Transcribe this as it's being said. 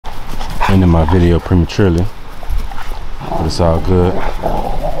ending my video prematurely, but it's all good.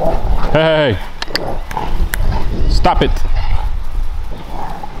 Hey, stop it.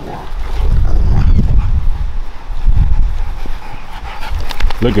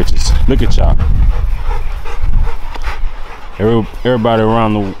 Look at you, look at y'all. Everybody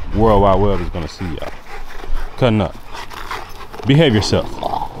around the World Wide Web is gonna see y'all. Cutting up. Behave yourself.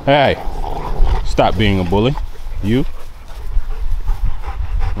 Hey, stop being a bully. You.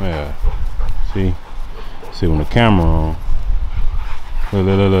 Yeah. See when the camera on.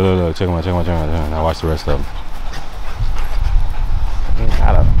 Look. Check them out. Now watch the rest of them.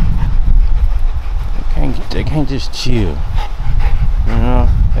 They can't just chill. You know,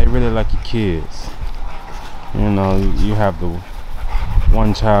 they really like your kids. You know, you have the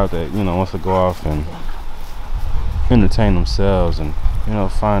one child that, you know, wants to go off and entertain themselves and, you know,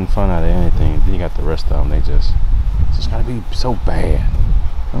 find fun out of anything. Then you got the rest of them, they just gotta be so bad.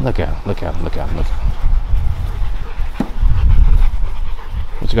 Look at him.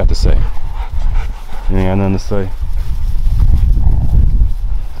 What you got to say? You ain't got nothing to say?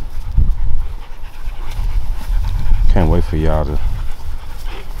 Can't wait for y'all to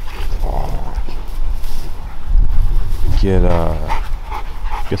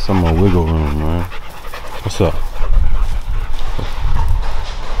get some more wiggle room, man. What's up?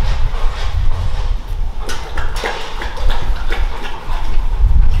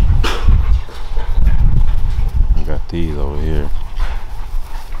 I got these over here.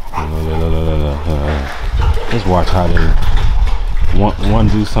 Just watch how they one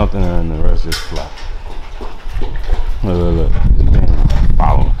do something and the rest just fly. Look. This man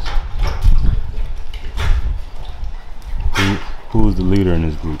follows. Who's the leader in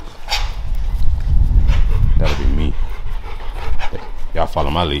this group? That'll be me. Hey, y'all follow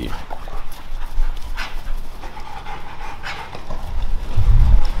my lead.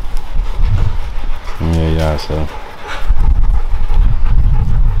 Yeah, so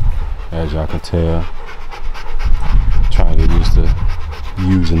as y'all can tell, trying to get used to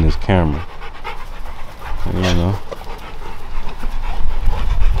using this camera. You know,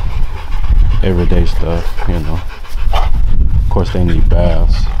 everyday stuff, you know. Of course they need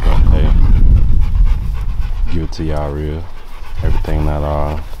baths, but hey, give it to y'all real. Everything not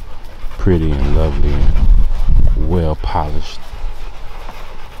all pretty and lovely and well polished.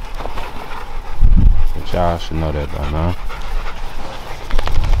 But y'all should know that by now.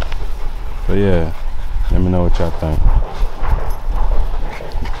 But yeah, let me know what y'all think.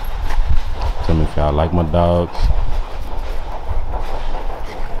 Tell me if y'all like my dogs.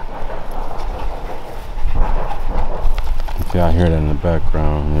 If y'all hear that in the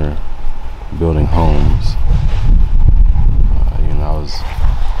background, they're building homes. You know, I was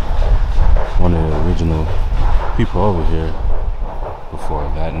one of the original people over here before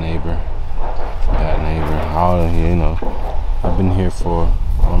that neighbor, all of here, you know. I've been here for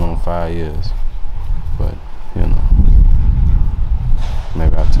going on 5 years, but you know,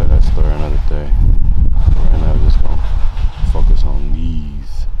 maybe I'll tell that story another day. Right now, I'm just gonna focus on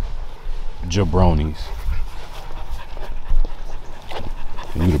these jabronis.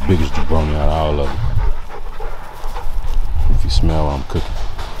 And you the biggest jabroni out of all of them. If you smell what I'm cooking.